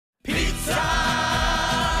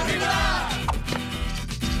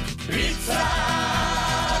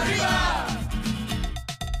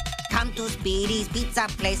Speedy's Pizza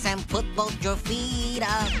Place and put both your feet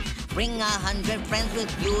up. Bring 100 friends with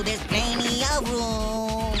you, there's plenty of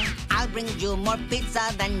room. I'll bring you more pizza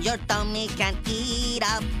than your tummy can eat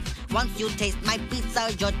up. Once you taste my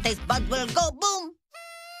pizza, your taste buds will go boom.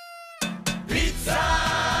 Pizzarriba!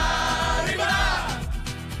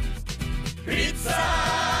 Pizzarriba!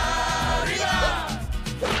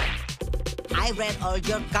 I read all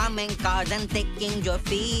your comment cards and taking your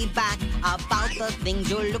feedback about the things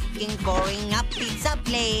you're looking for in a pizza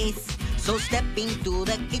place. So step into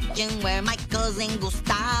the kitchen where my cousin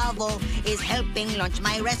Gustavo is helping launch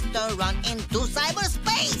my restaurant into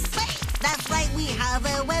cyberspace. That's right, we have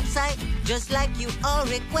a website just like you all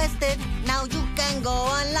requested. Now you can go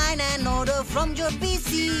online and order from your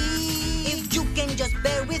PC. If you can just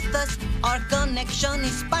bear with us, our connection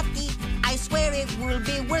is spotty. I swear it will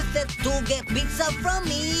be worth it to get pizza from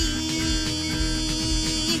me.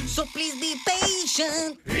 So please be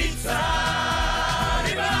patient. Pizzarriba!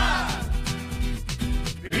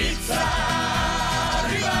 Pizzarriba!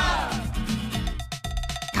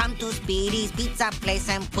 Come to Speedy's Pizza Place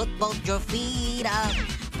and put both your feet up.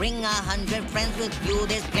 Bring 100 friends with you,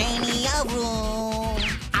 there's plenty of room.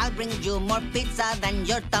 I'll bring you more pizza than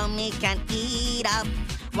your tummy can eat up.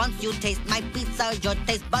 Once you taste my pizza, your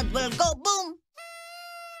taste buds will go boom.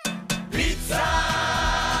 Pizzarriba!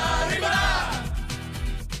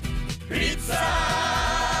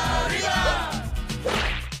 Pizzarriba!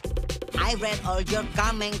 I read all your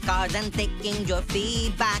comment cards and taking your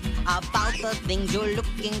feedback about the things you're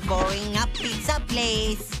looking for in a pizza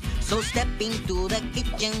place. So step into the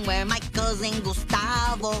kitchen where my cousin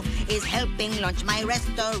Gustavo is helping launch my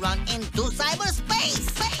restaurant into cyberspace.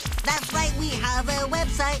 That's right, we have a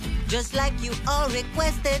website just like you all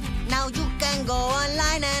requested. Now you can go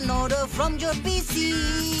online and order from your PC.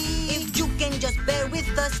 If you can just bear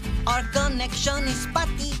with us, our connection is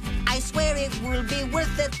spotty. I swear it will be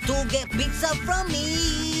worth it to get pizza from me.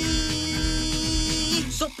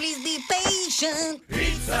 So please be patient.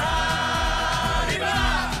 Pizzarriba!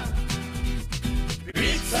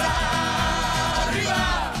 Pizzarriba!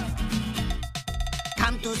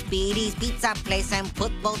 Come to Speedy's Pizza Place and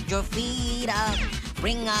put both your feet up.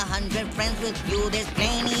 Bring 100 friends with you, there's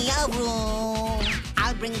plenty of room.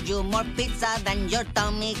 I'll bring you more pizza than your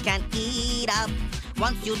tummy can eat up.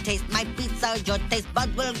 Once you taste my pizza, your taste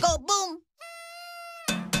buds will go boom.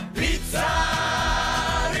 Pizzarriba!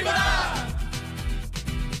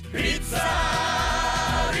 Pizzarriba!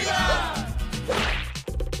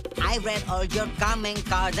 I read all your comment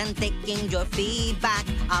cards and taking your feedback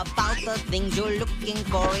about the things you're looking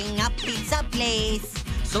for in a pizza place.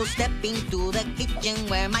 So step into the kitchen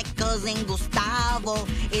where my cousin Gustavo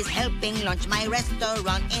is helping launch my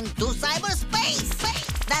restaurant into cyberspace.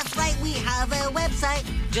 That's right, we have a website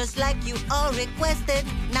just like you all requested.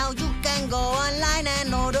 Now you can go online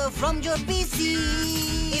and order from your PC.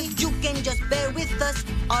 If you can just bear with us,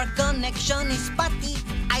 our connection is spotty.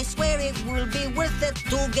 I swear it will be worth it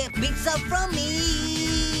to get pizza from me.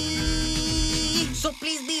 So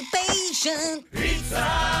please be patient.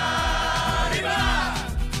 Pizzarriba!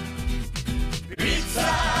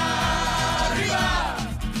 Pizzarriba!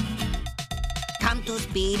 Come to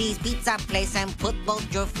Speedy's Pizza Place and put both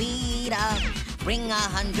your feet up. Bring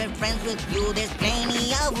 100 friends with you, there's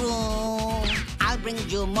plenty of room. I'll bring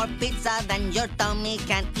you more pizza than your tummy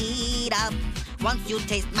can eat up. Once you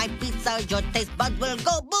taste my pizza, your taste buds will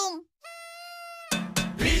go boom.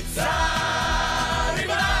 Pizzarriba!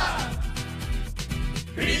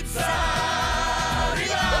 Pizzarriba!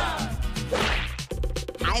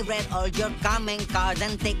 I read all your comment cards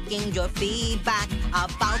and taking your feedback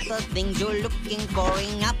about the things you're looking for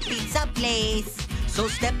in a pizza place. So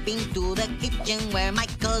step into the kitchen where my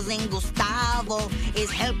cousin Gustavo is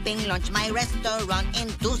helping launch my restaurant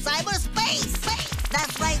into cyberspace.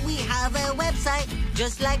 That's right, we have a website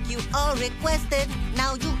just like you all requested.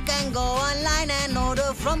 Now you can go online and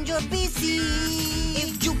order from your PC.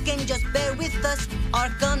 If you can just bear with us, our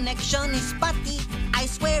connection is spotty. I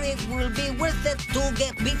swear it will be worth it to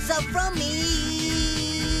get pizza from me.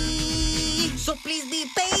 So please be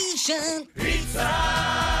patient. Pizzarriba!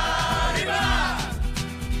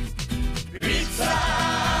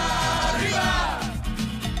 Pizzarriba!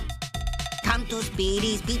 Come to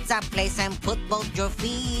Speedy's Pizza Place and put both your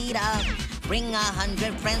feet up. Bring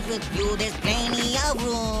 100 friends with you, there's plenty of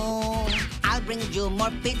room. I'll bring you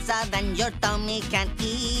more pizza than your tummy can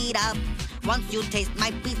eat up. Once you taste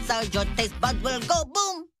my pizza, your taste buds will go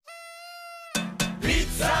boom.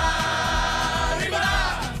 Pizzarriba!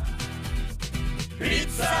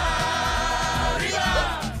 Pizzarriba!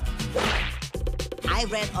 I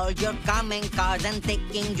read all your comment cards and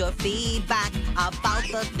taking your feedback about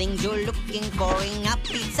the things you're looking for in a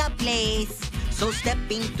pizza place. So step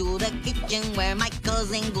into the kitchen where my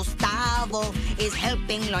cousin Gustavo is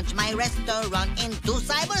helping launch my restaurant into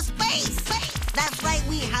cyberspace. That's right,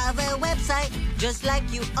 we have a website, just like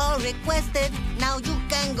you all requested. Now you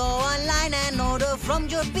can go online and order from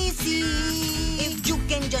your PC. If you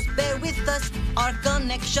can just bear with us, our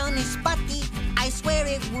connection is spotty. I swear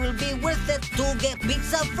it will be worth it to get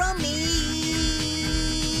pizza from me.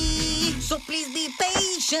 So please be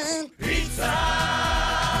patient. Pizzarriba!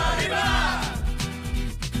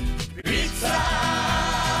 Pizzarriba!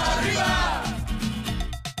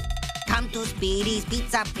 Come to Speedy's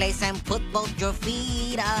Pizza Place and put both your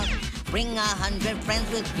feet up. Bring 100 friends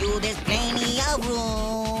with you, there's plenty of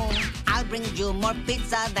room. I'll bring you more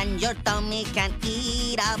pizza than your tummy can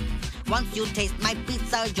eat up. Once you taste my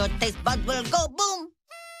pizza, your taste bud will go boom.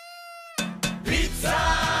 Pizzarriba!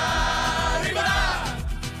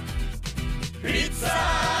 Pizzarriba!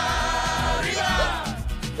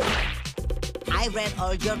 I read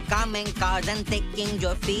all your comment cards and taking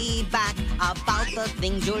your feedback about the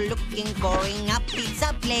things you're looking for in a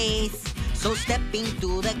pizza place. So step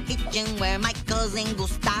into the kitchen where my cousin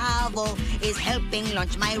Gustavo is helping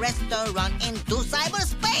launch my restaurant into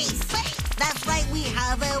cyberspace. That's right, we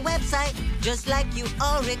have a website, just like you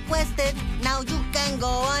all requested. Now you can go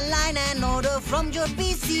online and order from your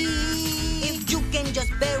PC. If you can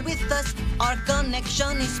just bear with us, our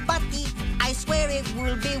connection is spotty. I swear it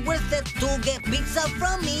will be worth it to get pizza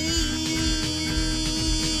from me.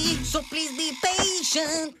 So please be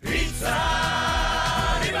patient. Pizzarriba!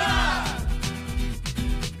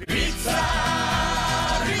 Pizzarriba!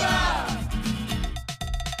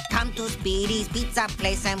 Come to Speedy's Pizza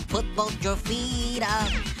Place and put both your feet up.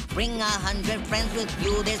 Bring 100 friends with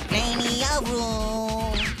you, there's plenty of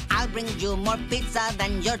room. I'll bring you more pizza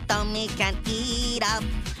than your tummy can eat up.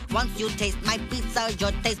 Once you taste my pizza,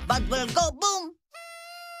 your taste bud will go boom.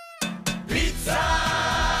 Pizzarriba!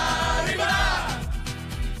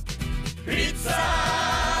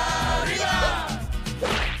 Pizzarriba!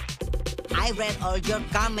 I read all your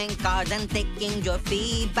comment cards and taking your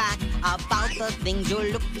feedback about the things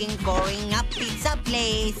you're looking for in a pizza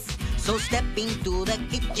place. So step into the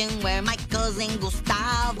kitchen where my cousin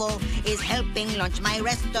Gustavo is helping launch my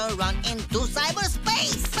restaurant into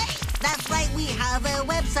cyberspace. That's right, we have a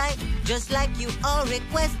website, just like you all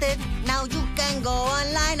requested. Now you can go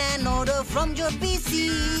online and order from your PC.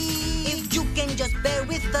 If you can just bear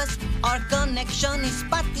with us, our connection is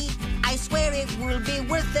spotty. I swear it will be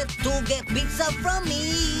worth it to get pizza from me.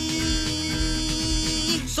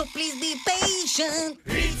 So please be patient.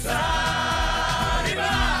 Pizzarriba!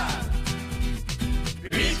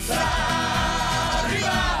 Pizzarriba!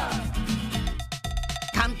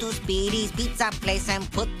 Come to Speedy's Pizza Place and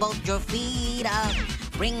put both your feet up.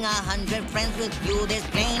 Bring 100 friends with you, there's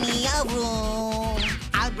plenty of room.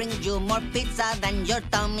 I'll bring you more pizza than your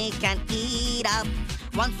tummy can eat up.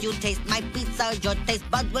 Once you taste my pizza, your taste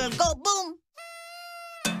bud will go boom.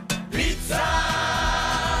 Pizzarriba!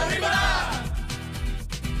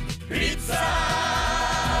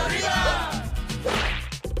 Pizzarriba!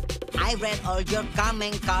 I read all your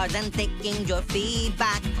comment cards and taking your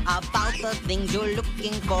feedback about the things you're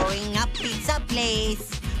looking for in a pizza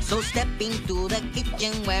place. So step into the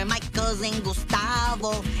kitchen where my cousin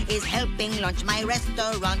Gustavo is helping launch my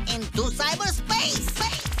restaurant into cyberspace.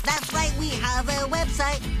 That's right, we have a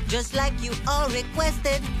website, just like you all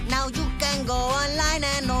requested. Now you can go online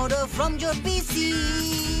and order from your PC.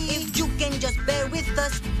 If you can just bear with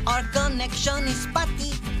us, our connection is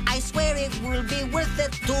spotty. I swear it will be worth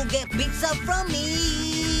it to get pizza from me.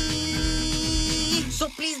 So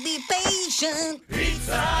please be patient. Pizzarriba!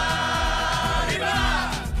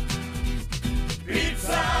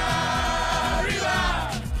 Pizzarriba!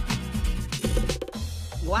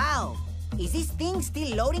 Wow, is this thing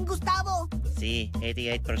still loading, Gustavo? See,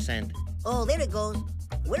 88%. Oh, there it goes.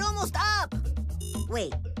 We're almost up.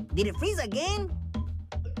 Wait, did it freeze again?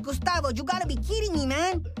 Gustavo, you gotta be kidding me,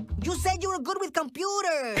 man. You said you were good with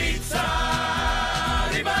computers. Pizzarriba!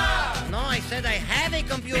 No, I said I have a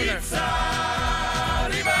computer.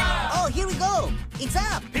 Pizzarriba! Oh, here we go. It's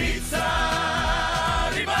up. Pizzarriba!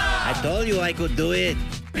 I told you I could do it.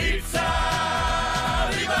 Pizzarriba!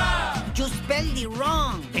 You spelled it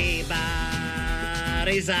wrong. Pizzarriba.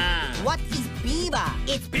 What is Biba?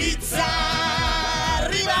 It's Pizzarriba.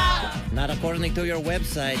 Not according to your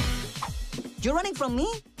website. You're running from me?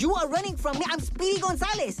 You are running from me. I'm Speedy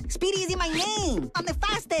Gonzalez. Speedy is in my name. I'm the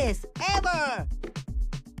fastest ever.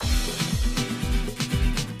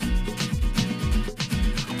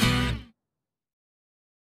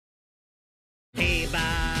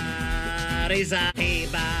 Pizzarriba.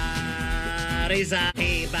 Pizzarriba.